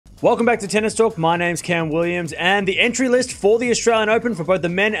Welcome back to Tennis Talk. My name's Cam Williams, and the entry list for the Australian Open for both the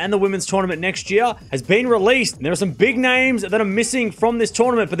men and the women's tournament next year has been released. And there are some big names that are missing from this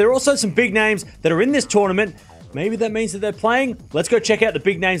tournament, but there are also some big names that are in this tournament. Maybe that means that they're playing. Let's go check out the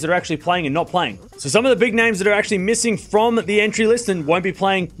big names that are actually playing and not playing. So some of the big names that are actually missing from the entry list and won't be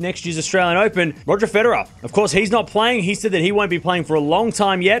playing next year's Australian Open. Roger Federer. Of course, he's not playing. He said that he won't be playing for a long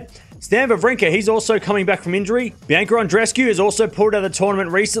time yet. Stan Wawrinka, he's also coming back from injury. Bianca Andreescu has also pulled out of the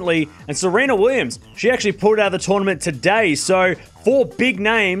tournament recently. And Serena Williams, she actually pulled out of the tournament today. So 4 big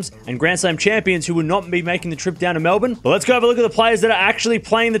names and Grand Slam champions who will not be making the trip down to Melbourne. But let's go have a look at the players that are actually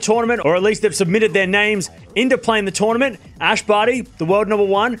playing the tournament, or at least they've submitted their names into playing the tournament. Ash Barty, the world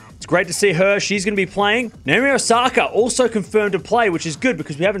 #1. It's great to see her. She's going to be playing. Naomi Osaka also confirmed to play, which is good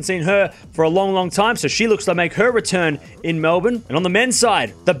because we haven't seen her for a long time. So she looks to make her return in Melbourne. And on the men's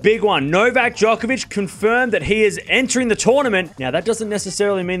side, the big one, Novak Djokovic confirmed that he is entering the tournament. Now, that doesn't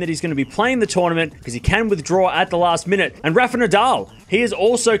necessarily mean that he's going to be playing the tournament because he can withdraw at the last minute. And Rafael Nadal, he is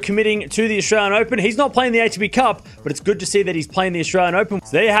also committing to the Australian Open. He's not playing the ATP Cup, but it's good to see that he's playing the Australian Open.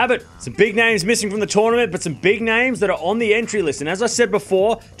 So there you have it. Some big names missing from the tournament, but some big names that are on the entry list. And as I said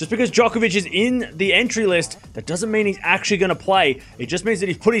before, just because Djokovic is in the entry list, that doesn't mean he's actually going to play. It just means that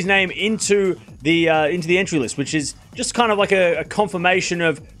he's put his name into the entry list, which is just kind of like a confirmation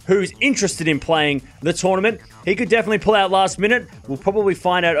of who's interested in playing the tournament. He could definitely pull out last minute. We'll probably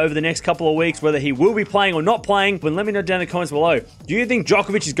find out over the next couple of weeks whether he will be playing or not playing. But let me know down in the comments below. Do you think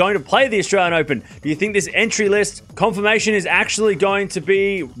Djokovic is going to play the Australian Open? Do you think this entry list confirmation is actually going to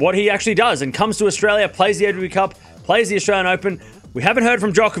be what he actually does and comes to Australia, plays the ATP Cup, plays the Australian Open? We haven't heard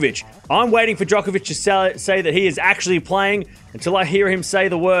from Djokovic. I'm waiting for Djokovic to say that he is actually playing. Until I hear him say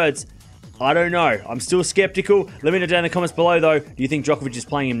the words, I don't know. I'm still skeptical. Let me know down in the comments below, though. Do you think Djokovic is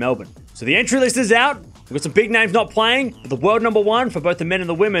playing in Melbourne? So the entry list is out. We've got some big names not playing. But the world #1 for both the men and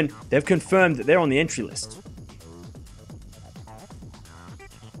the women, they've confirmed that they're on the entry list.